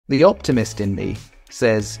The optimist in me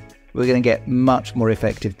says we're going to get much more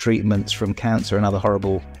effective treatments from cancer and other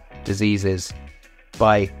horrible diseases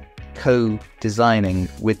by co-designing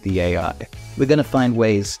with the AI. We're going to find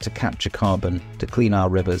ways to capture carbon, to clean our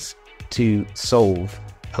rivers, to solve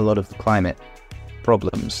a lot of the climate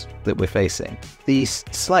problems that we're facing. The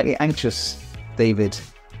slightly anxious David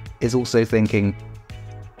is also thinking,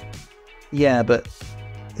 yeah, but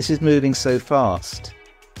this is moving so fast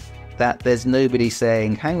that there's nobody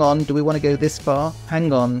saying, hang on, do we want to go this far?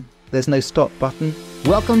 Hang on, there's no stop button.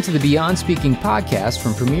 Welcome to the Beyond Speaking podcast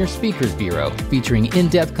from Premier Speakers Bureau, featuring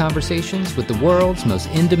in-depth conversations with the world's most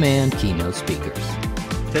in-demand keynote speakers.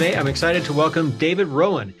 Today, I'm excited to welcome David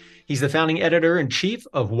Rowan. He's the founding editor-in-chief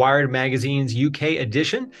of Wired Magazine's UK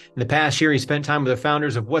edition. In the past year, he spent time with the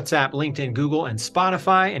founders of WhatsApp, LinkedIn, Google, and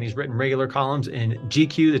Spotify, and he's written regular columns in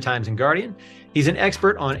GQ, The Times, and Guardian. He's an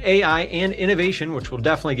expert on AI and innovation, which we'll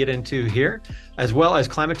definitely get into here, as well as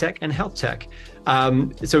climate tech and health tech.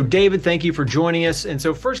 So David, thank you for joining us. And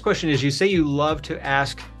so first question is, you say you love to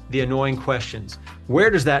ask the annoying questions. Where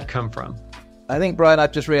does that come from? I think, Brian,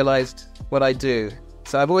 I've just realized what I do.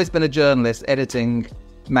 So I've always been a journalist editing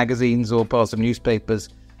magazines or parts of newspapers.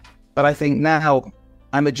 But I think now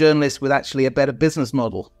I'm a journalist with actually a better business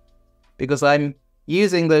model, because I'm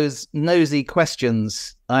using those nosy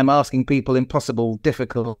questions. I'm asking people impossible,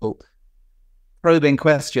 difficult, probing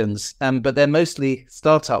questions, but they're mostly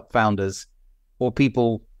startup founders or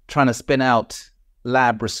people trying to spin out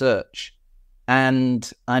lab research. And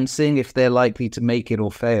I'm seeing if they're likely to make it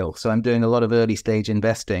or fail. So I'm doing a lot of early stage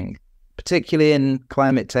investing, particularly in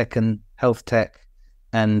climate tech and health tech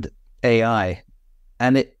and AI.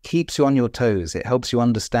 And it keeps you on your toes. It helps you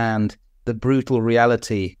understand the brutal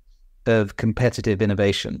reality of competitive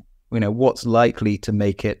innovation. You know, what's likely to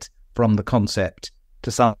make it from the concept to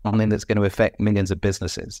something that's going to affect millions of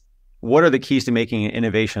businesses. What are the keys to making an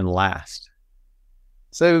innovation last?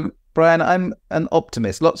 So, Brian, I'm an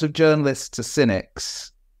optimist. Lots of journalists are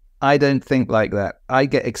cynics. I don't think like that. I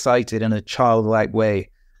get excited in a childlike way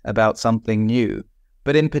about something new.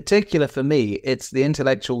 But in particular for me, it's the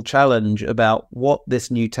intellectual challenge about what this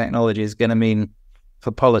new technology is going to mean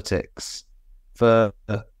for politics, for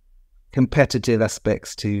competitive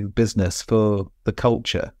aspects to business, for the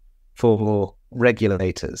culture, for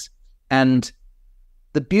regulators. And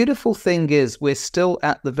the beautiful thing is we're still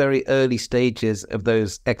at the very early stages of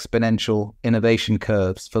those exponential innovation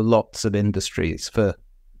curves for lots of industries, for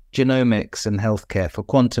genomics and healthcare, for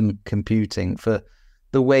quantum computing, for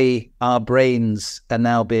the way our brains are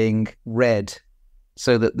now being read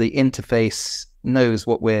so that the interface knows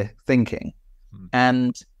what we're thinking.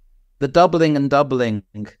 And the doubling and doubling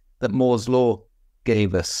that Moore's law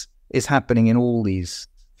gave us is happening in all these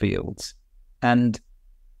fields. And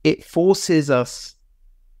it forces us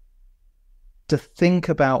to think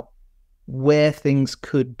about where things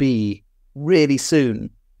could be really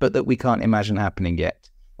soon, but that we can't imagine happening yet.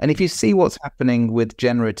 And if you see what's happening with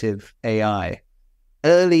generative AI,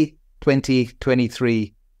 early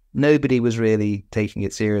 2023, nobody was really taking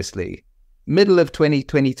it seriously. Middle of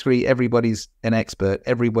 2023, everybody's an expert.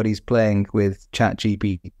 Everybody's playing with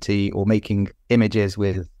ChatGPT or making images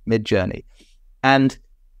with Midjourney. And,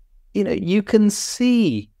 you know, you can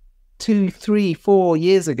see 2, 3, 4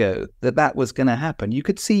 years ago that was going to happen. You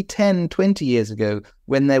could see 10, 20 years ago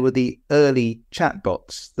when there were the early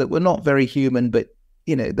chatbots that were not very human, but,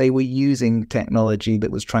 you know, they were using technology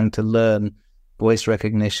that was trying to learn voice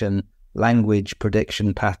recognition, language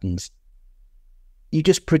prediction patterns. You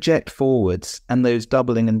just project forwards, and those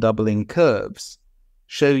doubling and doubling curves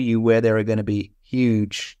show you where there are going to be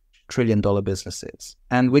huge trillion-dollar businesses.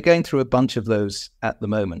 And we're going through a bunch of those at the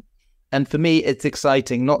moment. And for me, it's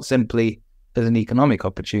exciting, not simply as an economic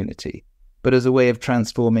opportunity, but as a way of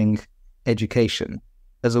transforming education,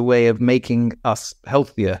 as a way of making us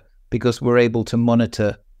healthier because we're able to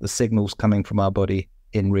monitor the signals coming from our body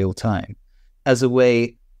in real time, as a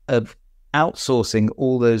way of outsourcing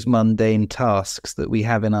all those mundane tasks that we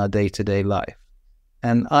have in our day-to-day life.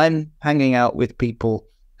 And I'm hanging out with people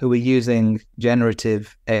who are using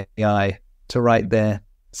generative AI to write their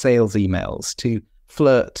sales emails, to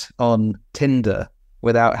flirt on Tinder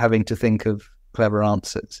without having to think of clever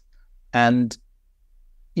answers. And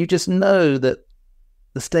you just know that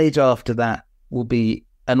the stage after that will be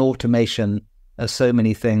an automation of so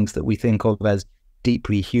many things that we think of as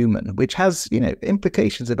deeply human, which has, you know,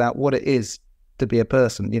 implications about what it is to be a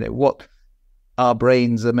person, you know, what our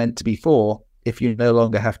brains are meant to be for if you no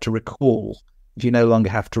longer have to recall, if you no longer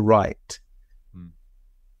have to write.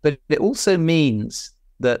 But it also means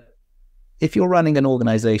that if you're running an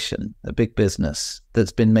organization, a big business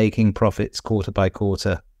that's been making profits quarter by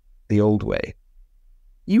quarter the old way,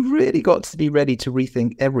 you really got to be ready to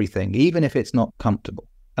rethink everything, even if it's not comfortable.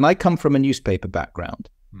 And I come from a newspaper background.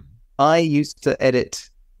 I used to edit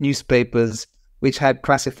newspapers which had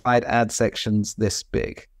classified ad sections this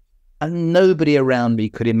big, and nobody around me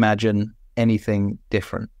could imagine anything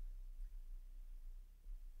different.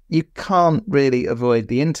 You can't really avoid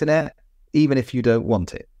the internet, even if you don't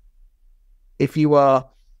want it. If you are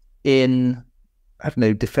in, I don't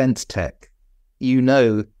know, defense tech, you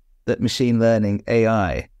know that machine learning,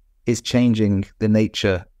 AI, is changing the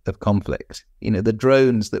nature of conflict. You know, the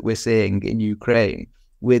drones that we're seeing in Ukraine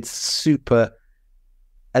with super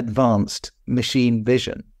advanced machine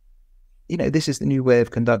vision. You know, this is the new way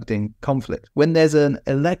of conducting conflict. When there's an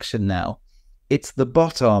election now, it's the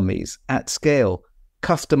bot armies at scale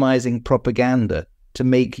customizing propaganda to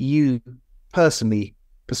make you personally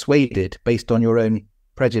persuaded based on your own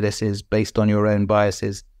prejudices, based on your own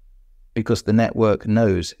biases, because the network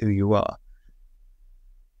knows who you are.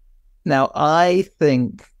 Now, I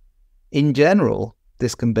think in general,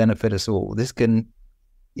 this can benefit us all. This can,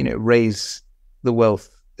 you know, raise the wealth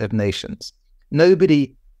of nations.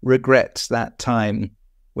 Nobody regrets that time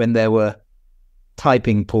when there were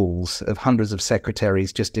typing pools of hundreds of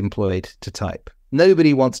secretaries just employed to type.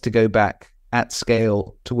 Nobody wants to go back at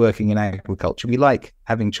scale to working in agriculture. We like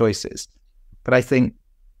having choices. But I think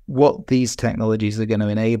what these technologies are going to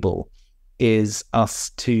enable is us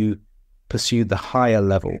to pursue the higher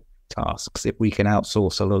level tasks if we can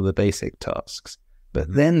outsource a lot of the basic tasks.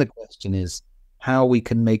 But then the question is how we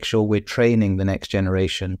can make sure we're training the next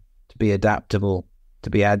generation to be adaptable, to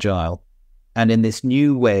be agile, and in this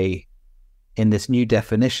new way, in this new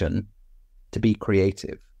definition, to be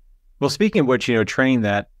creative. Well, speaking of which, you know, training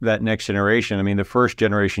that next generation, I mean, the first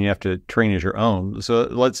generation you have to train as your own. So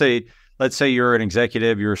let's say you're an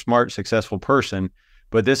executive, you're a smart, successful person,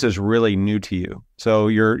 but this is really new to you. So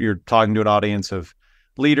you're talking to an audience of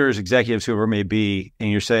leaders, executives, whoever it may be, and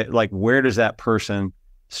you're saying, like, where does that person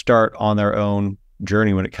start on their own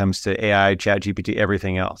journey when it comes to AI, ChatGPT,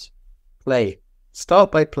 everything else? Play.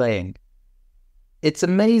 Start by playing. It's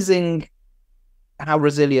amazing how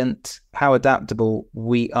resilient, how adaptable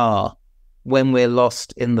we are when we're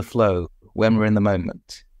lost in the flow, when we're in the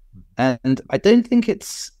moment. And I don't think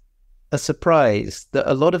it's a surprise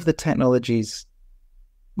that a lot of the technologies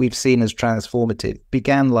we've seen as transformative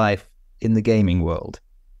began life in the gaming world.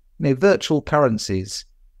 You know, virtual currencies,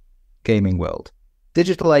 gaming world.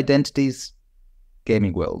 Digital identities,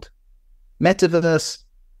 gaming world. Metaverse,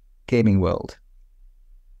 gaming world.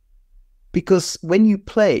 Because when you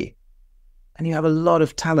play, and you have a lot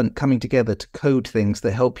of talent coming together to code things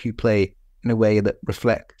that help you play in a way that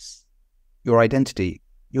reflects your identity,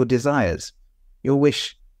 your desires, your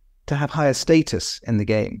wish to have higher status in the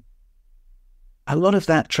game. A lot of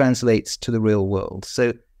that translates to the real world.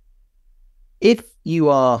 So if you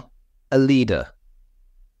are a leader,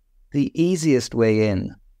 the easiest way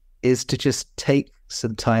in is to just take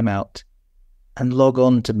some time out and log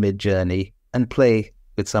on to Midjourney and play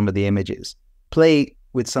with some of the images. Play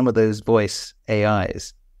with some of those voice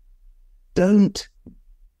AIs. Don't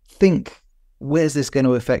think, where's this going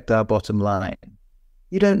to affect our bottom line?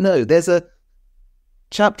 You don't know. There's a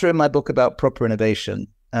chapter in my book about proper innovation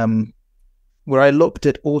where I looked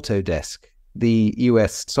at Autodesk, the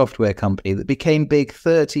US software company that became big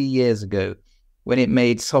 30 years ago when it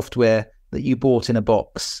made software that you bought in a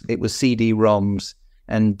box. It was CD-ROMs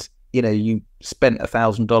and, you know, you spent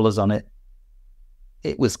 $1,000 on it.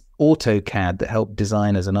 It was AutoCAD that helped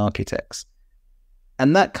designers and architects.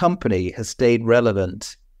 And that company has stayed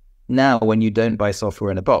relevant. Now, when you don't buy software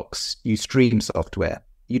in a box, you stream software.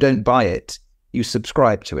 You don't buy it, you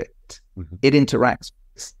subscribe to it. It interacts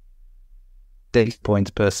with data points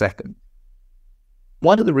per second.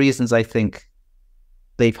 One of the reasons I think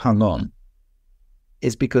they've hung on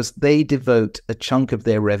is because they devote a chunk of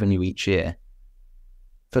their revenue each year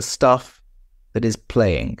for stuff that is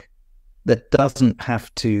playing, that doesn't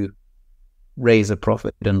have to raise a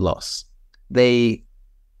profit and loss. They,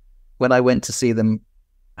 when I went to see them,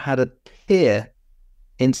 had a pier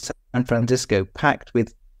in San Francisco packed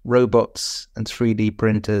with robots and 3D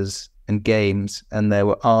printers and games, and there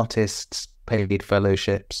were artists, paid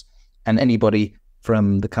fellowships, and anybody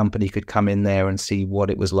from the company could come in there and see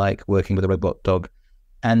what it was like working with a robot dog.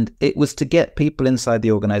 And it was to get people inside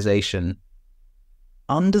the organization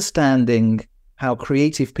understanding how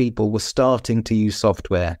creative people were starting to use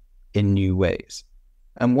software in new ways.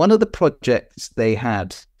 And one of the projects they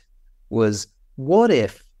had was, what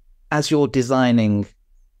if, as you're designing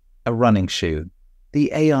a running shoe,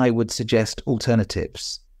 the AI would suggest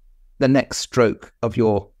alternatives? The next stroke of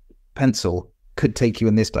your pencil could take you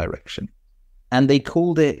in this direction. And they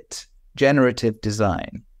called it generative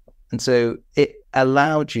design. And so it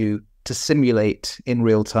allowed you to simulate in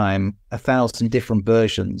real time 1,000 different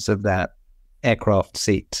versions of that aircraft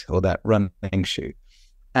seat or that running shoe.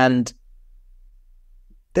 And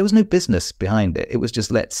there was no business behind it. It was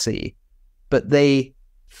just, let's see. But they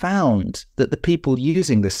found that the people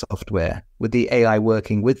using this software, with the AI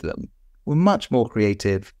working with them, were much more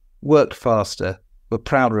creative, worked faster, were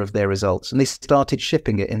prouder of their results. And they started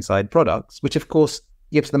shipping it inside products, which of course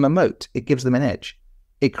gives them a moat. It gives them an edge.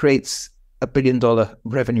 It creates a $1 billion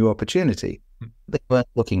revenue opportunity they weren't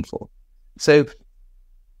looking for. So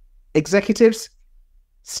executives,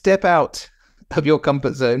 step out of your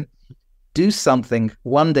comfort zone. Do something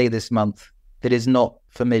one day this month that is not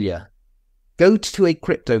familiar. Go to a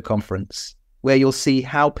crypto conference where you'll see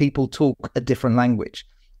how people talk a different language.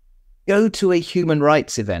 Go to a human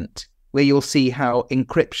rights event where you'll see how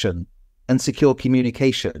encryption and secure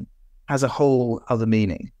communication has a whole other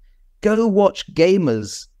meaning. Go watch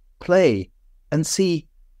gamers play and see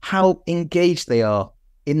how engaged they are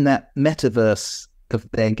in that metaverse of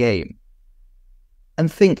their game.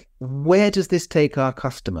 And think, where does this take our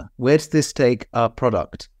customer? Where does this take our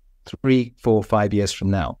product 3, 4, 5 years from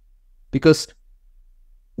now? Because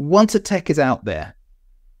once a tech is out there,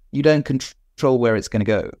 you don't control where it's going to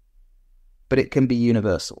go, but it can be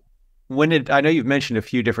universal. I know you've mentioned a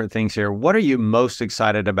few different things here. What are you most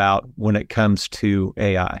excited about when it comes to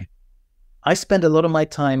AI? I spend a lot of my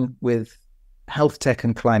time with health tech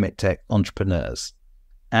and climate tech entrepreneurs.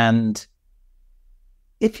 And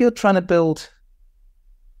if you're trying to build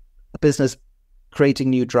a business creating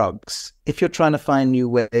new drugs, if you're trying to find new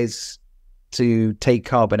ways to take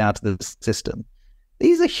carbon out of the system,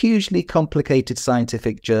 these are hugely complicated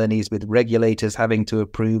scientific journeys with regulators having to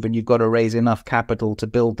approve, and you've got to raise enough capital to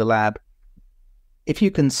build the lab. If you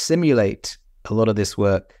can simulate a lot of this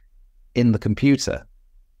work in the computer,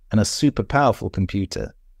 and a super powerful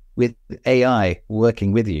computer with AI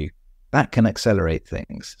working with you, that can accelerate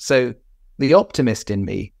things. So the optimist in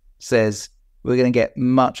me says we're going to get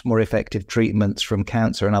much more effective treatments from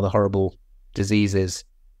cancer and other horrible diseases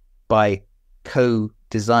by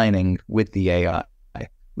co-designing with the AI.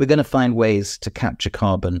 We're going to find ways to capture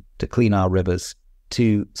carbon, to clean our rivers,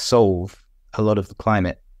 to solve a lot of the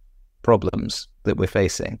climate problems that we're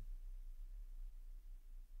facing.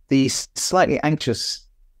 The slightly anxious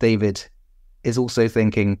David is also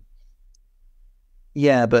thinking,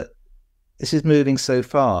 yeah, but this is moving so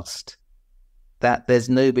fast that there's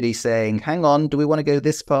nobody saying, hang on, do we want to go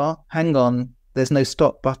this far? Hang on, there's no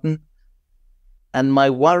stop button. And my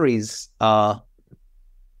worries are,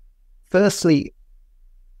 firstly,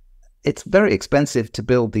 it's very expensive to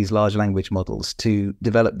build these large language models, to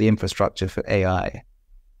develop the infrastructure for AI.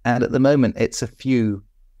 And at the moment, it's a few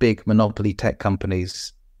big monopoly tech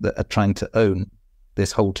companies that are trying to own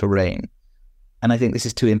this whole terrain. And I think this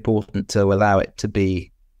is too important to allow it to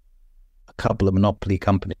be a couple of monopoly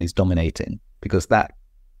companies dominating, because that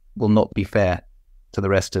will not be fair to the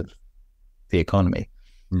rest of the economy.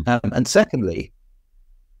 And secondly,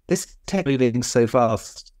 this tech is moving so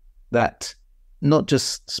fast that not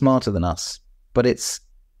just smarter than us, but it's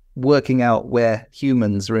working out where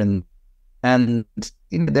humans are in. And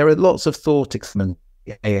there are lots of thought experiments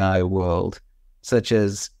in the AI world, such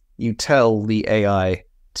as you tell the AI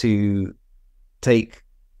to take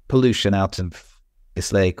pollution out of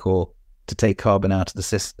this lake or to take carbon out of the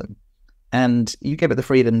system, and you give it the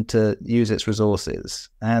freedom to use its resources.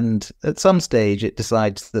 And at some stage, it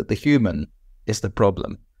decides that the human is the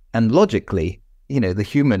problem. And logically, the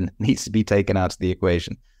human needs to be taken out of the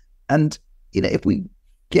equation. And, if we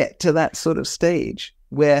get to that sort of stage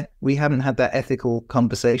where we haven't had that ethical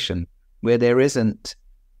conversation, where there isn't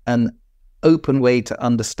an open way to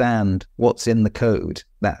understand what's in the code,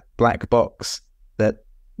 that black box that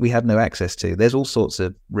we have no access to, there's all sorts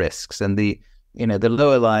of risks. And the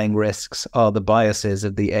lower lying risks are the biases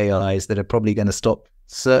of the AIs that are probably going to stop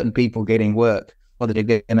certain people getting work, or that are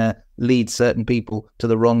going to lead certain people to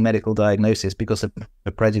the wrong medical diagnosis because of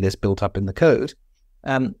the prejudice built up in the code.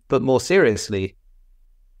 But more seriously,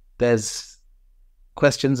 there's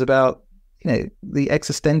questions about, the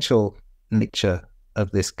existential nature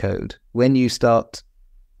of this code. When you start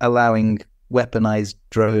allowing weaponized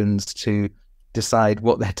drones to decide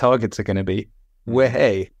what their targets are going to be, we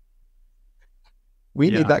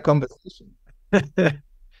need that conversation.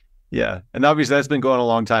 Yeah, and obviously that's been going a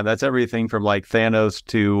long time. That's everything from like Thanos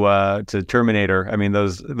to Terminator. I mean,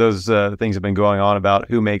 those things have been going on about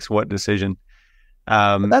who makes what decision.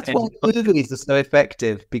 That's why movies are so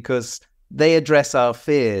effective, because they address our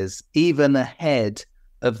fears even ahead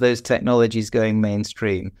of those technologies going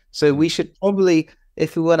mainstream. So we should probably,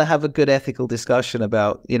 if we want to have a good ethical discussion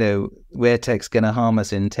about, where tech's going to harm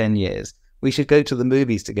us in 10 years, we should go to the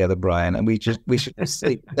movies together, Brian, and we should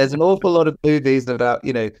see. There's an awful lot of movies about,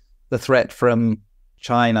 the threat from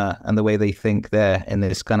China and the way they think there in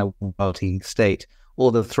this kind of multi state,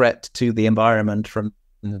 or the threat to the environment from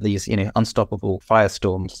these, unstoppable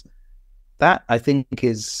firestorms. That, I think,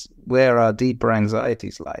 is where our deeper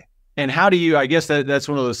anxieties lie. And how do you, I guess that's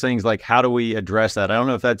one of those things, like, how do we address that? I don't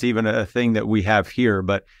know if that's even a thing that we have here,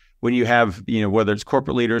 but when you have, whether it's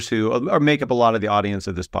corporate leaders who or make up a lot of the audience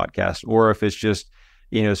of this podcast, or if it's just,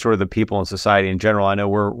 sort of the people in society in general. I know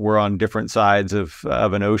we're on different sides of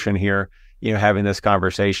an ocean here, having this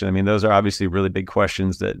conversation. I mean, those are obviously really big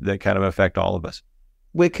questions that kind of affect all of us.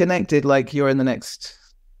 We're connected like you're in the next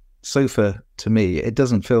sofa to me. It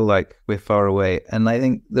doesn't feel like we're far away. And I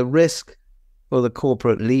think the risk for the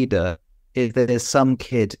corporate leader is that there's some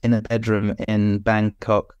kid in a bedroom in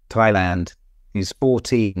Bangkok, Thailand, who's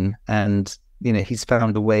 14, and he's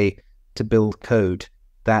found a way to build code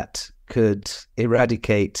that could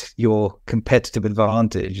eradicate your competitive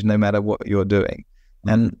advantage no matter what you're doing.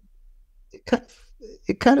 And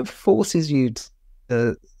it kind of forces you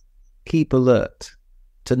to keep alert,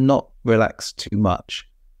 to not relax too much.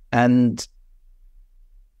 And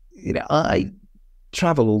I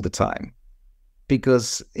travel all the time,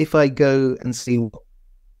 because if I go and see what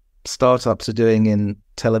startups are doing in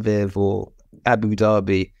Tel Aviv or Abu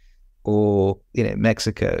Dhabi or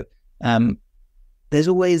Mexico, there's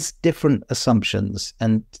always different assumptions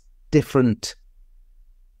and different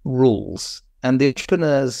rules, and the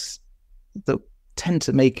entrepreneurs that tend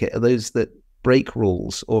to make it are those that break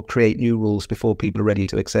rules or create new rules before people are ready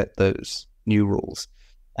to accept those new rules.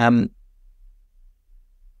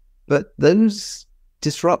 But those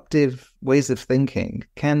disruptive ways of thinking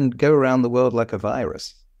can go around the world like a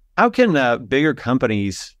virus. How can bigger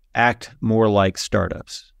companies act more like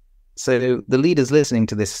startups? So the leaders listening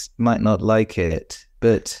to this might not like it,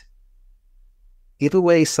 but give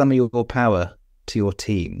away some of your power to your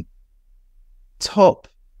team. Top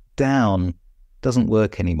down doesn't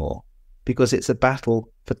work anymore, because it's a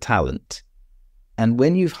battle for talent. And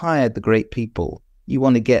when you've hired the great people, you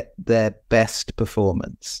want to get their best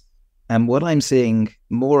performance. And what I'm seeing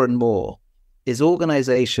more and more is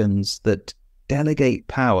organizations that delegate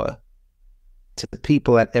power to the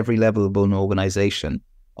people at every level of an organization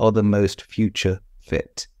are the most future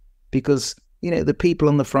fit, because the people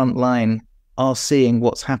on the front line are seeing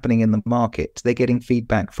what's happening in the market. They're getting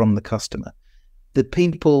feedback from the customer. The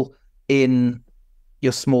people in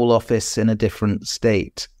your small office in a different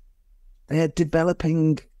state, they're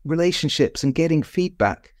developing relationships and getting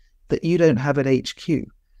feedback that you don't have at HQ.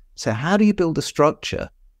 So how do you build a structure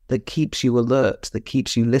that keeps you alert, that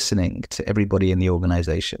keeps you listening to everybody in the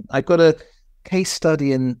organization? I've got a case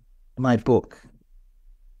study in my book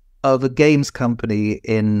of a games company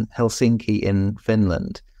in Helsinki in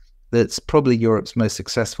Finland that's probably Europe's most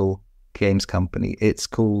successful games company. It's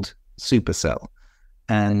called Supercell.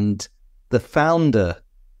 And the founder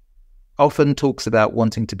often talks about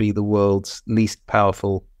wanting to be the world's least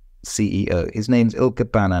powerful CEO. His name's Ilkka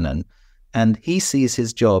Paananen, and he sees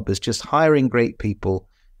his job as just hiring great people,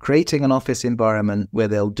 creating an office environment where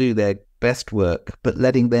they'll do their best work, but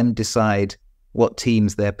letting them decide what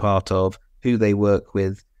teams they're part of, who they work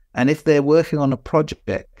with. And if they're working on a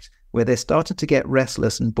project where they're starting to get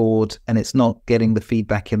restless and bored and it's not getting the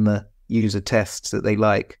feedback in the user tests that they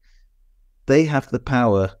like, they have the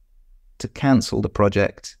power to cancel the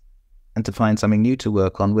project and to find something new to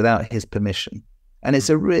work on without his permission. And it's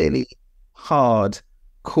a really hard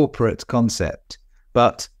corporate concept,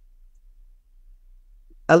 but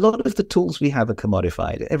a lot of the tools we have are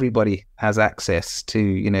commodified. Everybody has access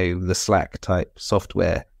to, the Slack type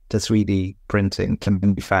software, to 3D printing, to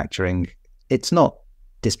manufacturing. It's not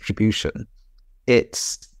distribution.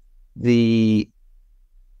 It's the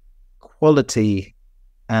quality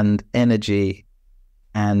and energy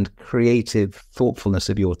and creative thoughtfulness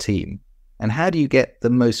of your team. And how do you get the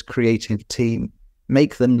most creative team?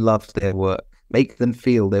 Make them love their work. Make them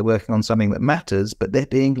feel they're working on something that matters, but they're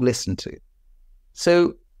being listened to.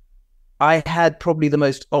 So I had probably the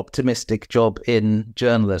most optimistic job in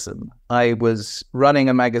journalism. I was running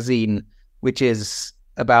a magazine which is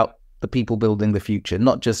about the people building the future,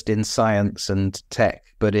 not just in science and tech,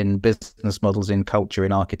 but in business models, in culture,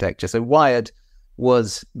 in architecture. So Wired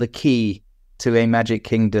was the key to a magic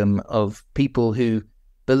kingdom of people who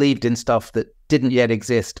believed in stuff that didn't yet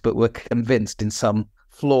exist, but were convinced in some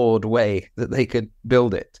flawed way that they could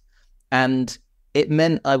build it. And it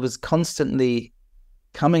meant I was constantly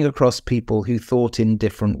coming across people who thought in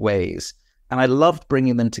different ways. And I loved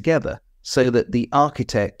bringing them together so that the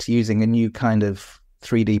architect, using a new kind of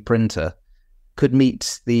 3D printer could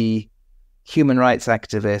meet the human rights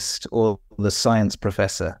activist or the science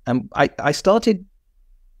professor. And I started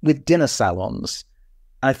with dinner salons.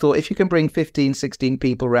 I thought, if you can bring 15, 16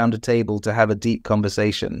 people around a table to have a deep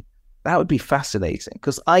conversation, that would be fascinating,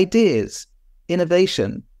 because ideas,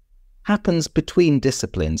 innovation happens between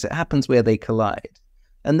disciplines. It happens where they collide.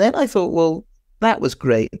 And then I thought, well, that was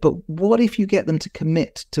great, but what if you get them to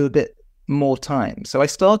commit to a bit more time? So I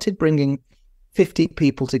started bringing 50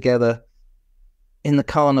 people together in the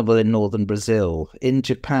carnival in northern Brazil, in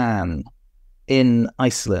Japan, in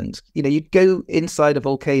Iceland. You'd go inside a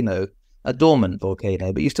volcano, a dormant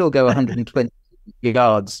volcano, but you still go 120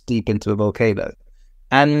 yards deep into a volcano.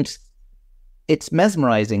 And it's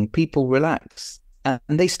mesmerizing. People relax and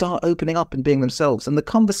they start opening up and being themselves. And the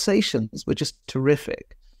conversations were just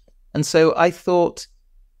terrific. And so I thought,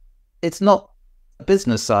 it's not a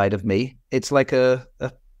business side of me. It's like a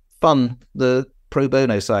fun, the pro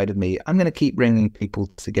bono side of me. I'm going to keep bringing people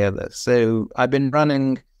together. So I've been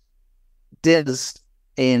running dinners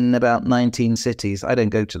in about 19 cities. I don't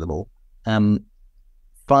go to them all.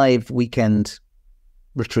 5 weekend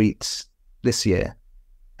retreats this year.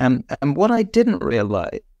 And what I didn't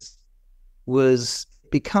realize was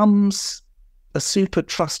it becomes a super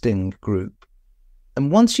trusting group.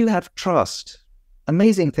 And once you have trust,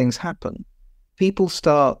 amazing things happen. People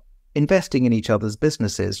start investing in each other's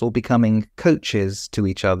businesses or becoming coaches to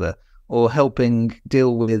each other or helping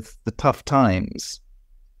deal with the tough times.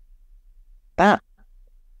 That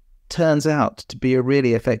turns out to be a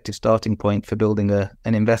really effective starting point for building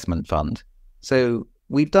an investment fund. So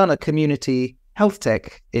we've done a community health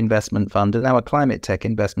tech investment fund and now a climate tech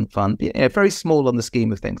investment fund, very small on the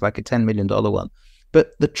scheme of things, like a $10 million one.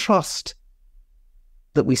 But the trust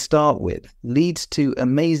that we start with leads to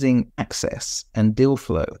amazing access and deal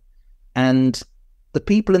flow. And the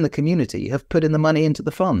people in the community have put in the money into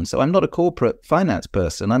the fund. So I'm not a corporate finance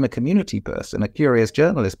person. I'm a community person, a curious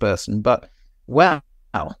journalist person. But wow,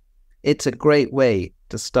 it's a great way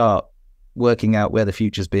to start working out where the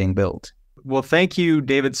future's being built. Well, thank you,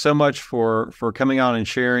 David, so much for coming on and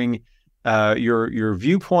sharing your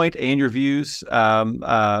viewpoint and your views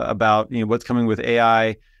about what's coming with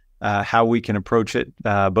AI, how we can approach it,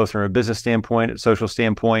 both from a business standpoint, a social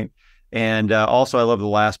standpoint. And also, I love the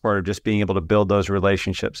last part of just being able to build those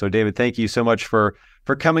relationships. So, David, thank you so much for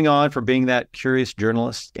coming on, for being that curious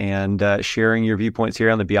journalist and sharing your viewpoints here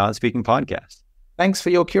on the Beyond Speaking podcast. Thanks for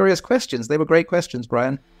your curious questions. They were great questions,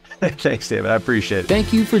 Brian. Thanks, David. I appreciate it.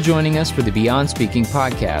 Thank you for joining us for the Beyond Speaking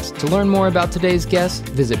podcast. To learn more about today's guest,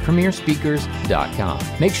 visit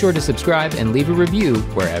premierspeakers.com. Make sure to subscribe and leave a review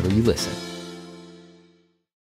wherever you listen.